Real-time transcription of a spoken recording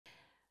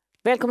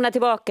Välkomna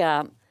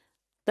tillbaka.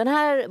 Den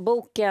här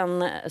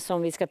boken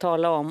som vi ska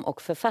tala om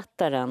och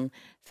författaren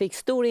fick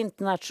stor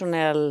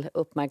internationell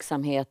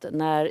uppmärksamhet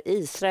när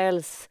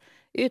Israels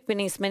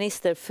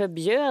utbildningsminister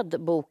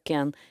förbjöd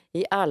boken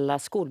i alla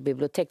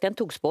skolbibliotek. Den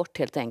togs bort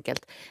helt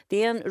enkelt.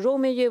 Det är en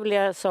Romeo och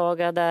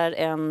Julia-saga där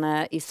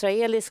en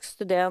israelisk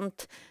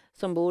student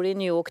som bor i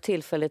New York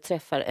tillfälligt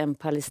träffar en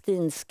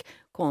palestinsk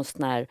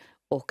konstnär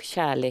och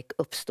kärlek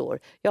uppstår.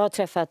 Jag har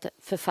träffat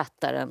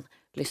författaren.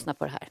 Lyssna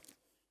på det här.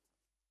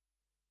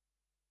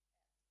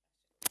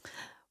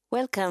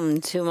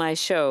 Welcome to my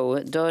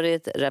show,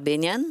 Dorit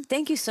Rabinyan.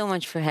 Thank you so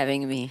much for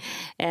having me.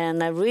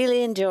 And I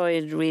really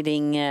enjoyed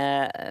reading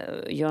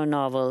your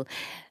novel.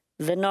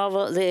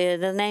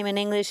 The name in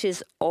English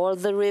is All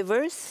the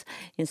Rivers.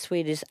 In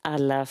Swedish,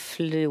 Alla,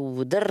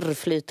 floder,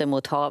 flyter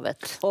mot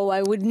havet. Oh,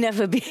 I would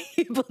never be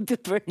able to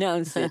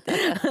pronounce it.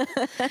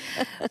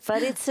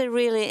 But it's a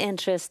really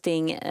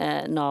interesting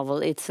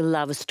novel. It's a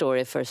love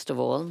story, first of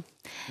all.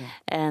 Yeah.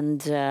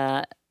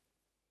 And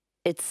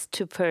it's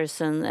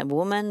two-person, a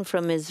woman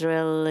from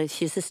Israel.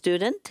 She's a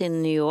student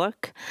in New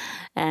York,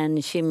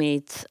 and she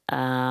meets,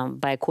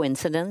 by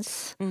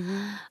coincidence,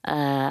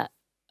 a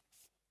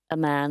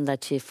man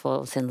that she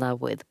falls in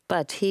love with.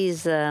 But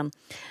he's a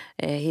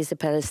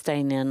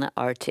Palestinian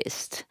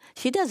artist.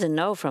 She doesn't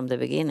know from the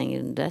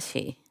beginning, does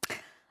she?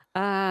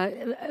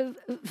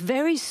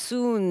 Very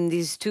soon,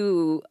 these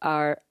two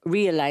are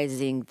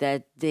realizing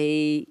that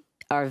they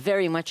are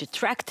very much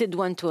attracted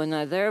one to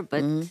another,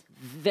 but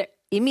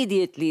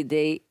immediately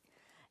they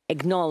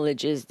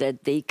acknowledges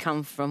that they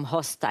come from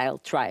hostile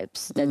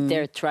tribes, that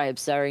their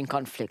tribes are in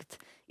conflict.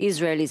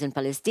 Israelis and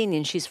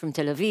Palestinians. She's from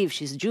Tel Aviv,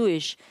 she's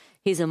Jewish.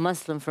 He's a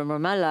Muslim from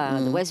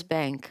Ramallah, the West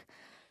Bank.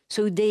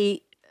 So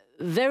they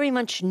very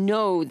much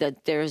know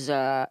that there's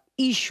a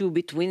issue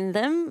between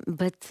them,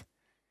 but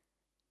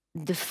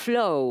the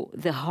flow,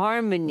 the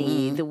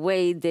harmony, the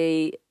way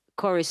they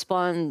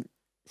correspond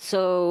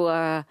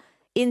so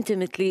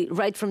intimately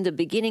right from the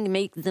beginning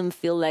make them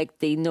feel like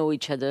they know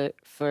each other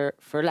for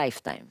a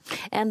lifetime.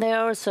 And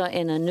they're also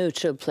in a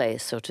neutral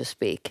place, so to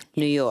speak,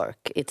 New York.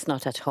 It's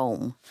not at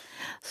home.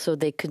 So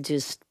they could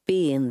just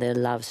be in their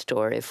love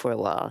story for a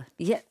while.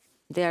 Yeah,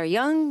 they're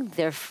young,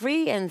 they're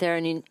free, and they're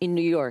in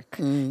New York.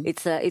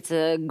 It's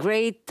a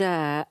great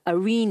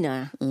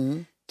arena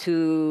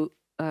to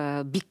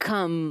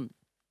become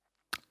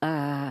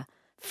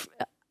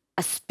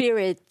a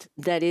spirit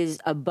that is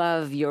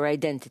above your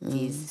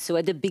identities. So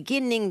at the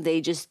beginning, they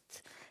just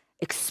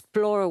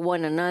explore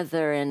one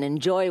another and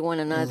enjoy one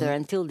another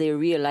until they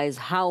realize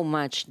how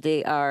much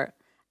they are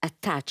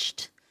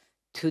attached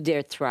to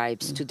their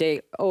tribes, to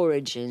their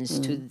origins,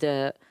 to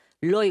the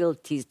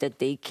loyalties that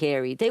they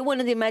carry. They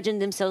want to imagine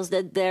themselves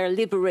that they're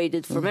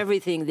liberated from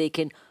everything. They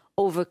can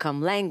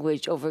overcome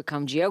language,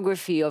 overcome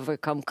geography,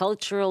 overcome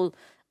cultural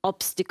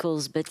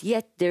obstacles, but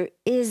yet there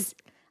is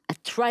a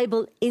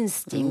tribal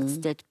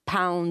instinct that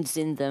pounds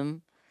in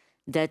them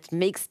that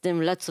makes them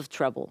lots of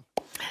trouble.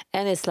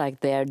 And it's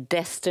like their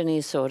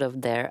destiny, sort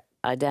of their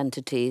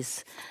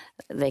identities.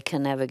 They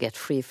can never get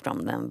free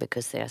from them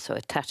because they are so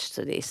attached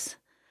to these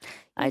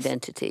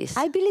identities.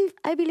 I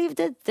believe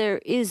that there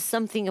is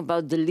something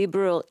about the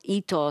liberal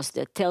ethos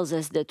that tells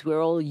us that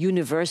we're all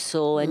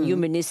universal and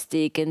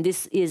humanistic, and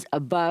this is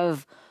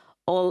above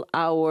all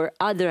our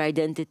other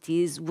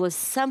identities, was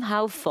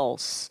somehow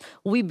false.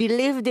 We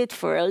believed it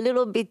for a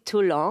little bit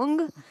too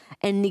long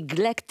and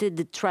neglected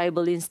the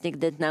tribal instinct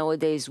that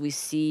nowadays we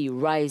see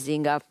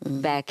rising up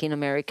back in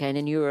America and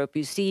in Europe.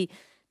 You see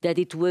that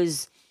it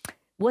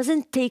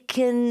wasn't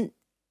taken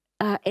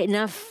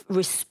enough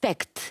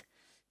respect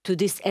to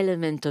this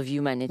element of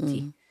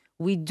humanity.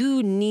 We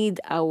do need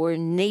our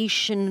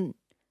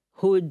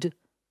nationhood,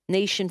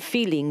 nation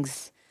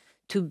feelings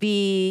to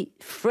be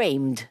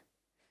framed,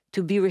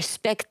 to be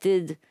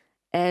respected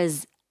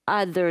as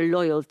other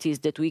loyalties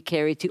that we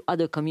carry to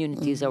other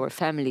communities, our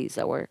families,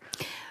 our...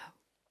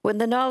 When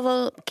the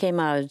novel came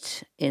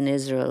out in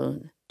Israel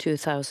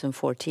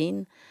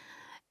 2014,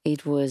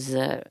 it was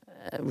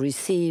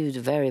received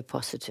very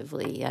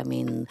positively. I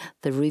mean,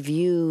 the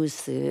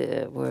reviews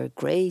were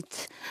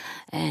great,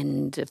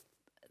 and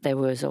there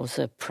was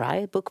also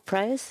a book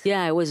prize.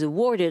 Yeah, I was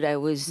awarded. I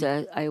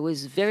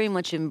was very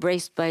much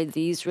embraced by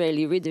the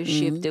Israeli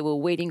readership. They were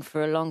waiting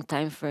for a long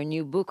time for a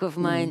new book of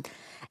mine.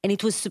 And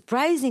it was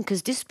surprising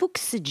because this book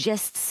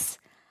suggests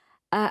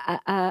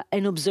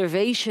an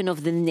observation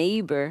of the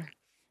neighbor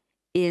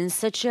in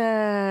such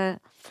a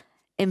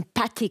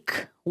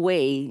empathic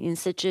way, in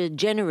such a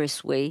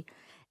generous way.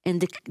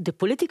 And the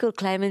political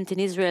climate in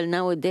Israel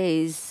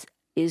nowadays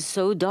is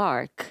so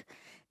dark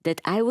that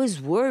I was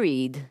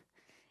worried.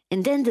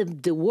 And then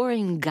the war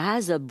in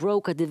Gaza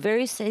broke at the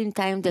very same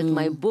time that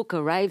my book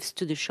arrives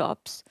to the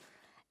shops.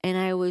 And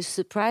I was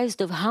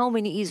surprised of how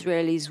many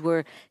Israelis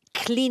were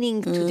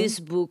clinging to this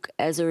book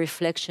as a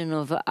reflection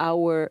of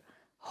our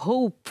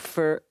hope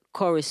for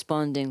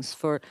correspondence,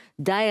 for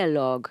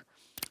dialogue.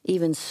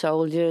 Even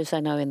soldiers, I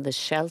know, in the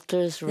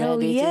shelters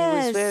read it.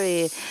 Yes. It was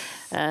very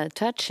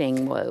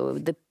touching.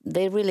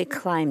 They really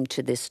climbed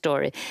to this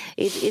story.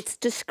 It's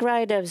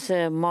described as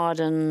a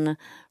modern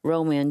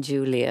Romeo and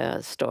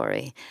Julia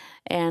story,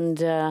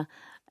 but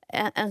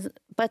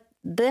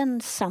then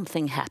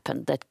something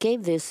happened that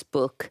gave this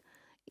book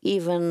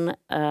even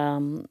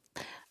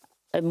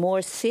a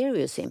more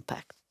serious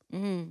impact.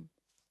 Mm.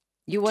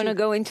 You want to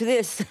go into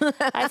this?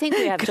 I think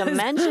we have to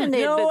mention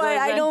it. No,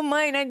 I don't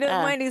mind. I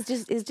don't mind. It's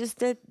just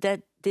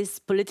that this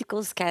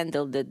political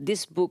scandal that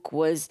this book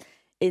was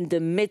in the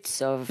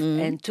midst of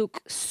and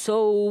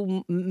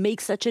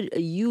make such a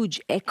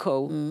huge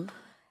echo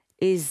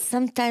is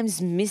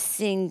sometimes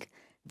missing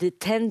the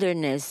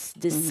tenderness,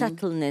 the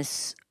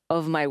subtleness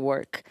of my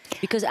work.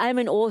 Because I'm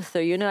an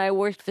author, you know, I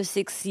worked for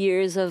 6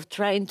 years of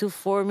trying to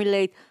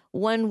formulate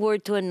one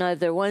word to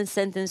another, one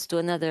sentence to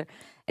another.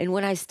 And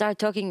when I start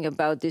talking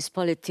about this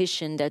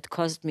politician that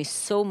caused me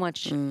so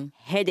much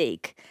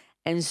headache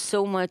and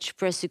so much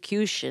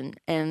persecution,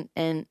 and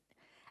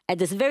at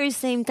the very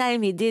same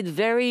time, he did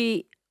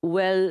very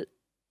well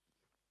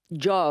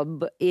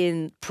job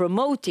in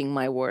promoting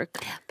my work.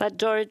 But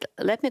Dorit,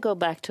 let me go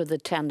back to the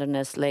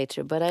tenderness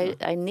later, but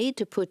I need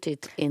to put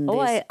it in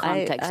this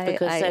context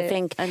because I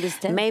think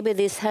maybe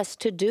this has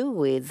to do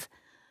with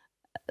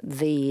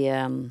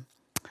the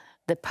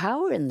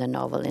power in the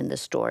novel, in the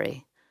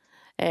story.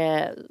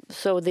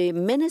 So the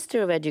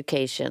Minister of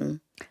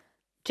Education,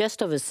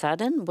 just of a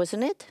sudden,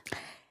 wasn't it?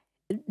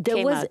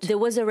 There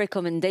was a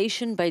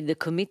recommendation by the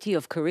Committee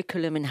of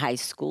Curriculum in High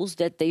Schools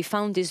that they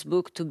found this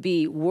book to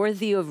be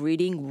worthy of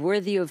reading,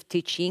 worthy of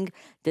teaching,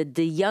 that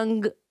the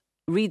young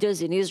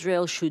readers in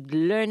Israel should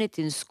learn it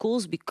in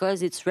schools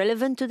because it's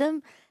relevant to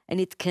them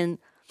and it can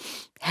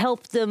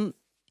help them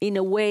in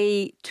a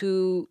way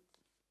to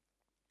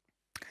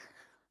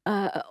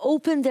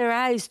open their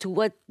eyes to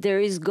what there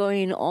is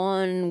going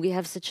on. We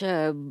have such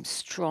a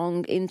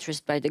strong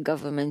interest by the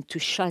government to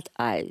shut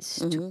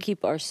eyes, to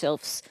keep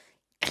ourselves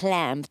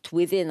clamped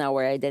within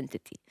our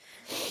identity.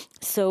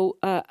 So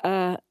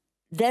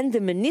then the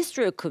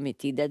ministerial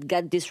committee that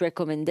got this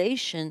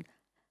recommendation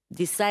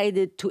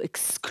decided to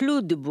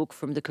exclude the book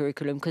from the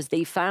curriculum because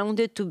they found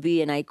it to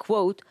be, and I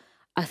quote,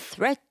 a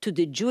threat to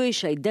the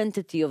Jewish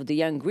identity of the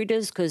young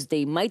readers because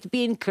they might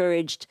be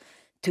encouraged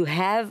to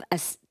have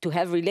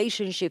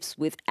relationships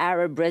with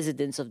Arab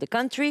residents of the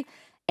country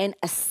and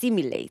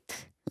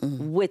assimilate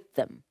with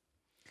them.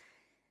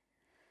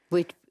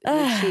 Which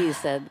she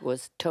said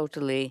was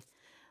totally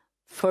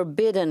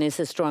forbidden is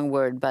a strong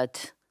word,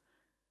 but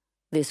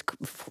this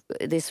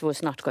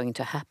was not going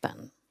to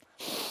happen.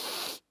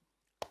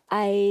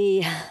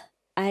 I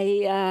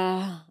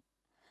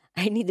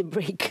need a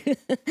break.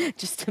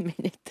 Just a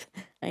minute.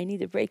 I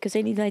need a break because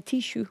I need my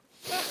tissue.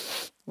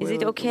 Is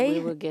it okay? We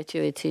will get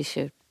you a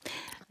tissue.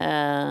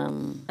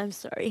 I'm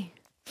sorry.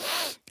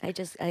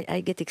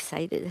 I get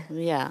excited.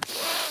 Yeah.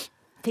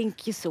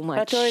 Thank you so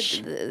much. But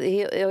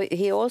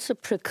he also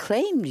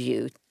proclaimed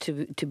you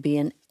to be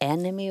an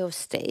enemy of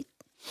state,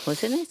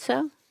 wasn't it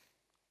so?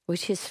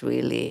 Which is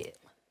really,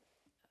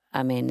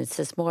 I mean, it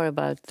says more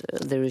about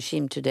the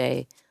regime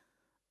today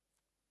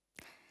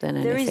than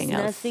anything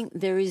else.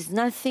 There is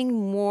nothing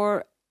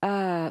more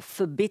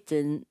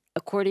forbidden,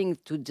 according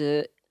to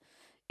the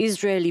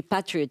Israeli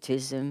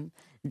patriotism,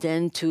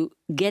 than to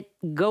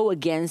go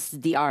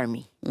against the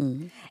army.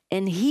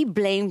 And he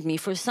blamed me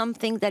for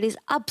something that is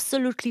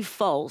absolutely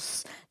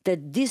false,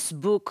 that this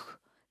book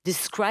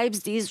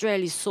describes the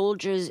Israeli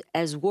soldiers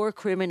as war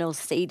criminal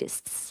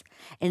sadists.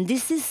 And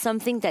this is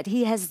something that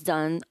he has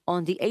done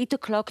on the 8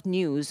 o'clock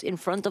news in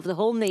front of the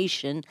whole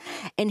nation.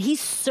 And he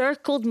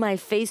circled my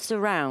face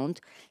around,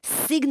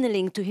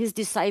 signaling to his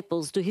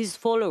disciples, to his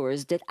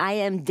followers, that I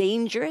am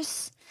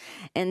dangerous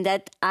and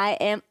that I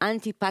am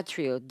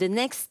anti-patriot. The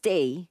next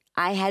day,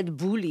 I had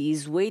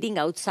bullies waiting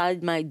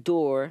outside my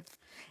door,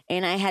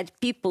 and I had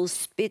people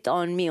spit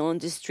on me on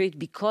the street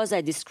because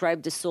I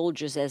described the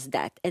soldiers as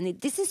that. And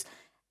this is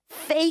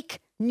fake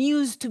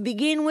news to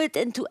begin with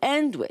and to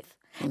end with.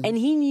 And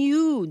he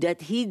knew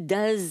that he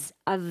does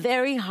a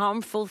very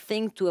harmful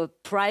thing to a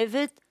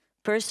private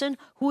person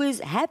who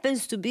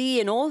happens to be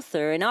an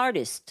author, an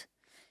artist.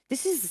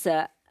 This is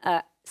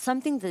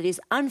something that is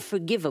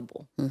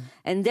unforgivable.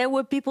 And there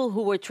were people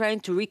who were trying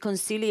to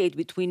reconciliate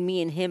between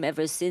me and him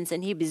ever since,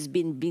 and he has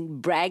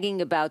been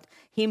bragging about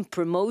him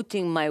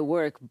promoting my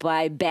work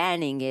by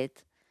banning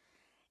it.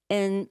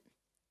 And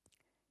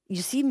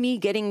you see me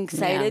getting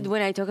excited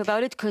when I talk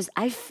about it because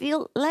I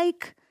feel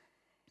like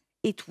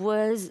it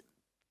was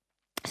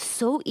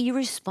so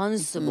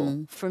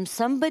irresponsible from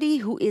somebody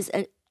who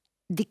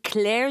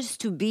declares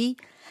to be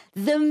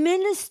the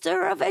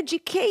Minister of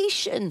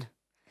Education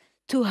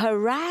to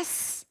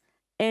harass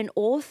an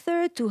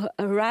author, to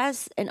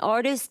harass an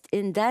artist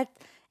in that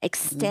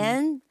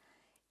extent.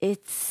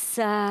 It's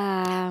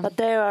but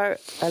there are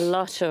a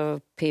lot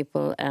of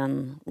people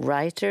and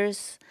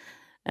writers.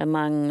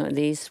 Among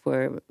these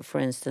were, for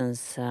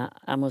instance,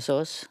 Amos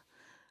Oz,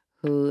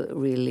 who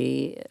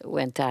really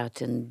went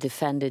out and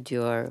defended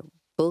your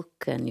book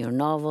and your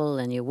novel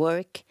and your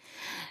work.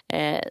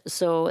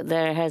 So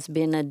there has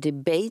been a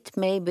debate,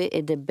 maybe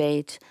a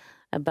debate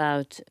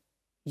about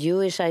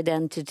Jewish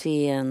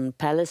identity and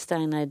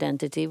Palestine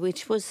identity,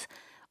 which was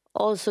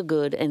also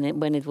good,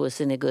 and when it was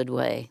in a good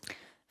way.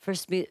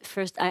 First,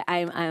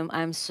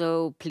 I'm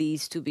so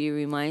pleased to be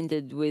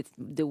reminded with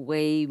the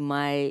way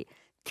my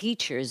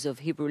teachers of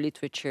Hebrew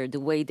literature, the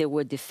way they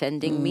were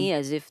defending me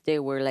as if they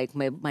were like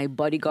my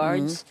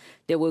bodyguards.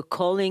 They were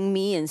calling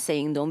me and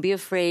saying, "Don't be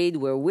afraid,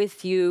 we're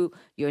with you,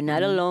 you're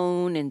not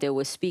alone." And they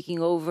were speaking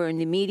over in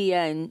the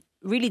media and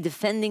really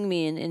defending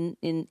me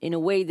in a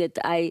way that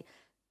I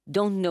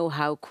don't know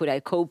how could I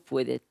cope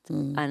with it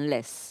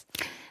unless.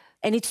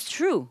 And it's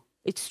true.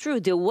 It's true.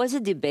 There was a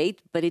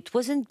debate, but it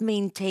wasn't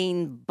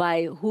maintained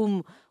by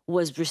whom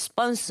was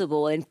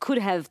responsible and could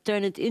have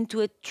turned it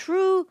into a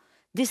true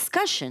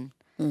discussion.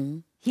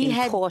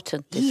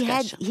 Important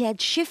discussion. He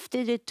had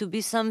shifted it to be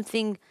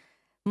something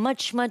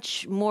much,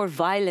 much more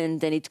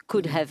violent than it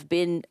could have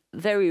been,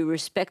 very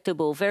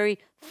respectable, very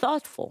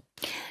thoughtful.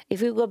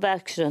 If we go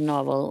back to the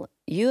novel,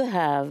 you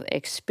have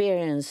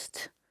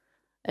experienced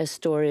a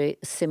story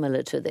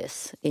similar to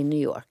this in New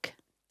York.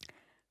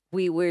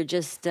 We were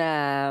just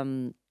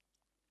talking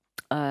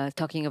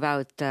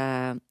about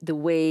the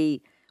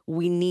way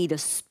we need a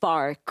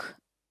spark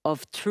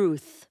of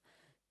truth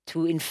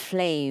to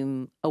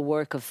inflame a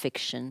work of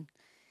fiction.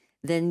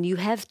 Then you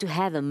have to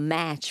have a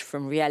match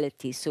from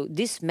reality. So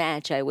this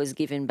match I was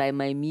given by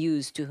my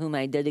muse, to whom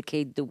I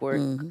dedicate the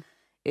work.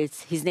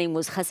 His name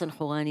was Hassan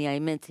Houani. I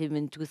met him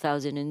in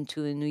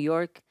 2002 in New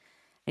York.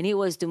 And he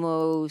was the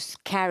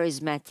most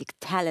charismatic,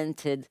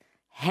 talented,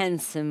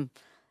 handsome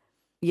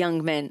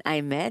young man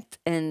I met.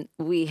 And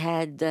we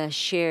had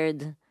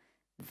shared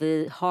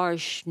the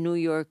harsh New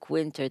York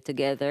winter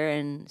together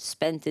and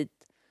spent it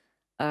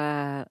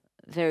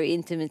very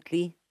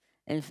intimately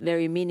and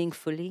very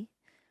meaningfully.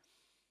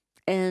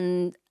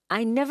 And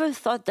I never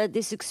thought that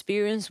this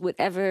experience would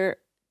ever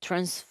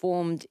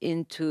transformed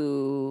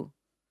into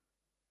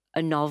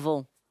a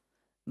novel.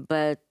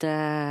 But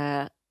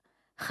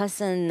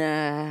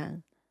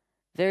Hassan,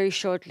 very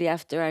shortly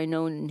after I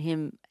known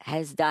him,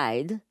 has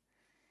died.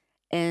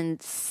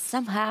 And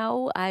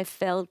somehow I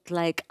felt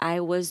like I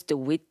was the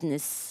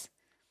witness,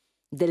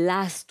 the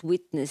last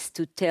witness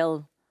to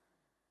tell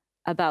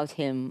about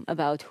him,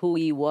 about who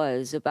he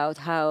was, about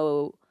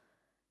how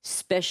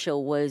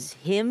special was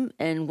him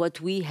and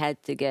what we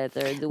had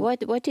together.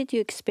 What did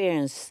you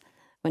experience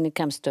when it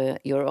comes to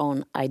your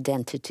own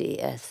identity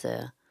as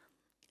a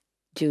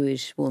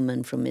Jewish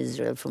woman from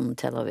Israel, from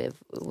Tel Aviv,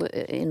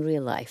 in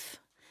real life?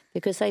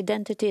 Because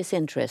identity is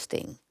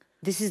interesting.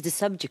 This is the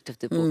subject of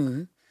the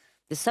book.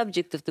 The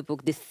subject of the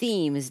book, the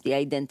theme is the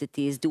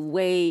identity, is the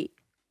way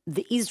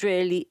the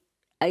Israeli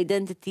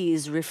identity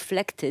is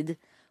reflected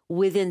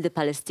within the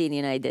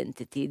Palestinian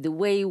identity, the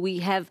way we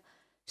have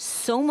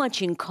so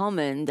much in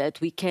common that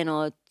we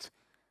cannot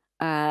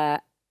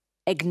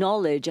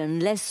acknowledge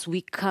unless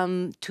we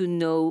come to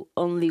know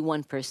only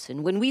one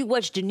person. When we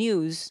watch the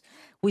news,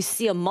 we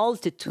see a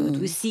multitude,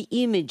 we see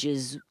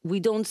images, we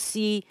don't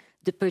see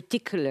the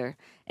particular.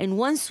 And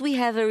once we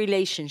have a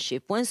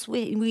relationship, once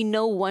we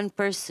know one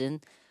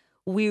person,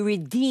 we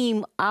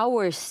redeem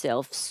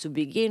ourselves to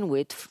begin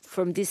with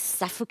from this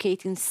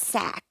suffocating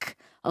sack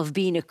of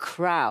being a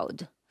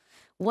crowd.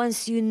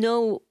 Once you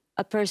know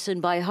a person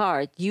by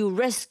heart, you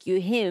rescue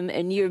him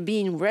and you're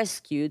being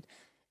rescued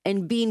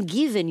and being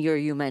given your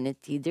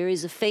humanity. There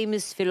is a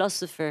famous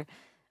philosopher,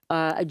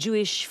 a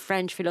Jewish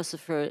French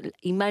philosopher,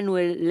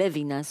 Emmanuel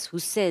Levinas, who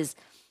says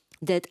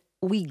that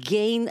we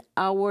gain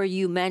our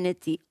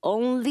humanity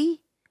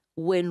only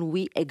when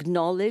we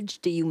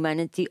acknowledge the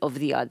humanity of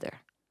the other.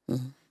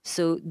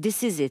 So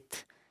this is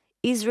it.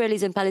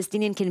 Israelis and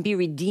Palestinians can be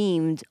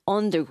redeemed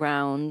on the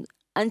ground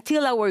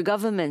until our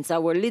governments,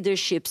 our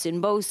leaderships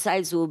in both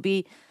sides will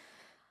be,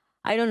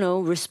 I don't know,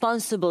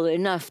 responsible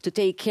enough to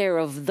take care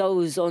of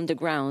those on the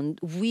ground.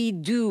 We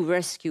do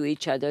rescue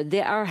each other.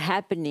 There are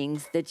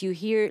happenings that you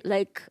hear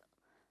like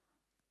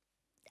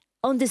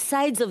on the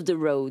sides of the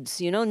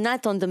roads, you know,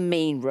 not on the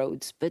main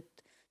roads, but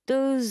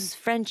those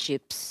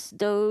friendships,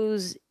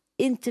 those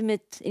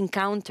intimate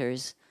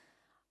encounters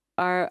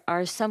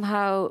are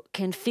somehow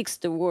can fix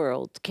the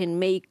world, can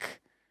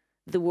make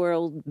the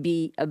world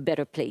be a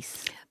better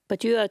place.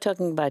 But you are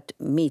talking about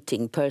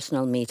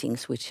personal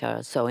meetings, which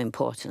are so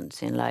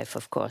important in life,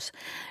 of course,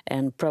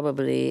 and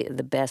probably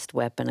the best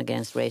weapon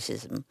against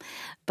racism.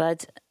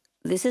 But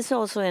this is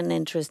also an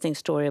interesting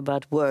story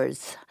about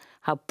words,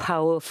 how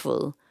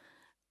powerful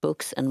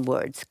books and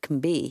words can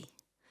be.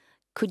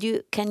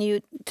 Can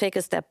you take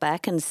a step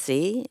back and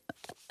see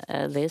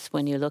this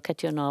when you look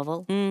at your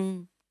novel?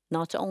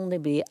 Not only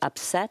be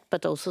upset,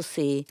 but also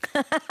see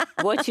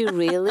what you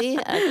really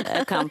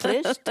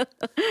accomplished.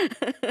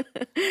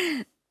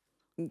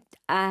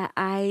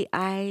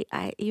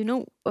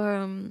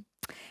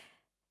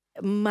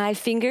 My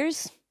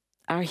fingers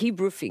are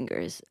Hebrew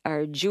fingers,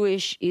 are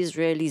Jewish,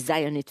 Israeli,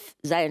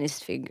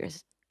 Zionist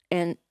fingers.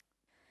 And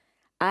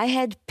I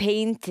had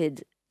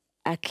painted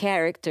a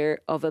character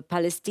of a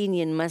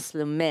Palestinian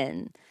Muslim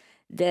man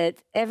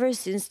that ever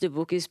since the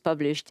book is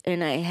published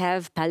and I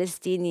have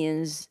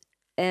Palestinians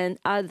and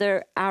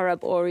other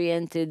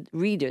Arab-oriented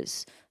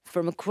readers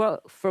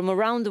from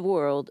around the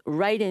world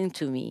writing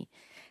to me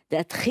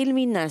that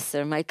Hilmi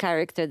Nasser, my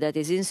character that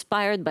is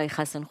inspired by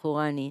Hassan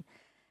Hourani,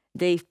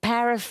 they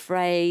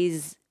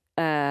paraphrase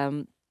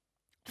Flaubert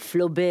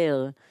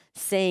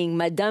saying,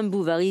 Madame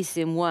Bovary,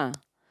 c'est moi.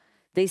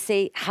 They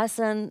say,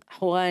 Hassan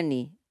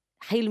Hourani,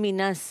 Hilmi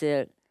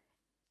Nasser,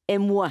 et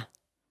moi.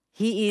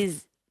 He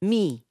is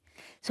me.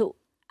 So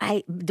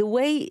the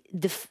way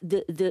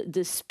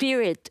the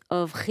spirit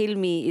of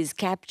Hilmi is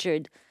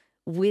captured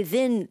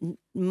within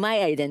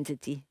my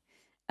identity,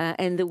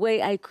 and the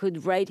way I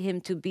could write him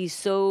to be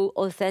so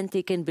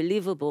authentic and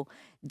believable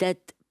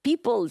that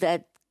people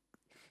that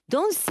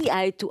don't see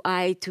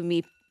eye to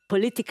me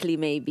politically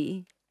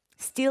maybe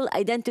still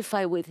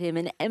identify with him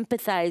and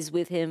empathize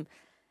with him.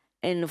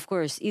 And of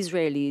course,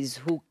 Israelis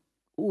who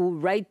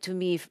write to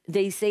me,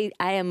 they say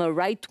I am a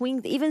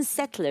right-wing, even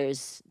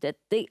settlers, that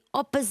they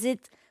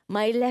opposite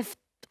my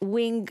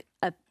left-wing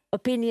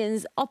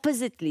opinions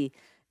oppositely.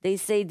 They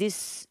say,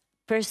 this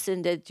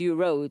person that you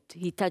wrote,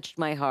 he touched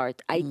my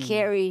heart. I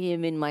carry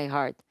him in my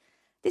heart.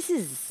 This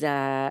is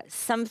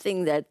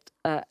something that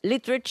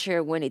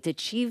literature, when it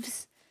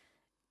achieves,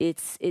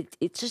 it's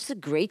just a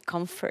great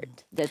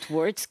comfort that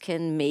words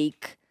can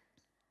make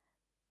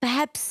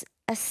perhaps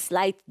a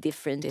slight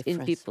difference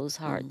in people's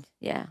heart.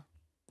 Yeah.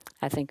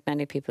 I think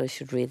many people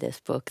should read this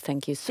book.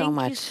 Thank you so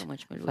much. Thank you so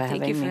much, Malou.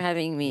 Thank you for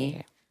having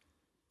me.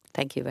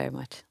 Thank you very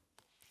much.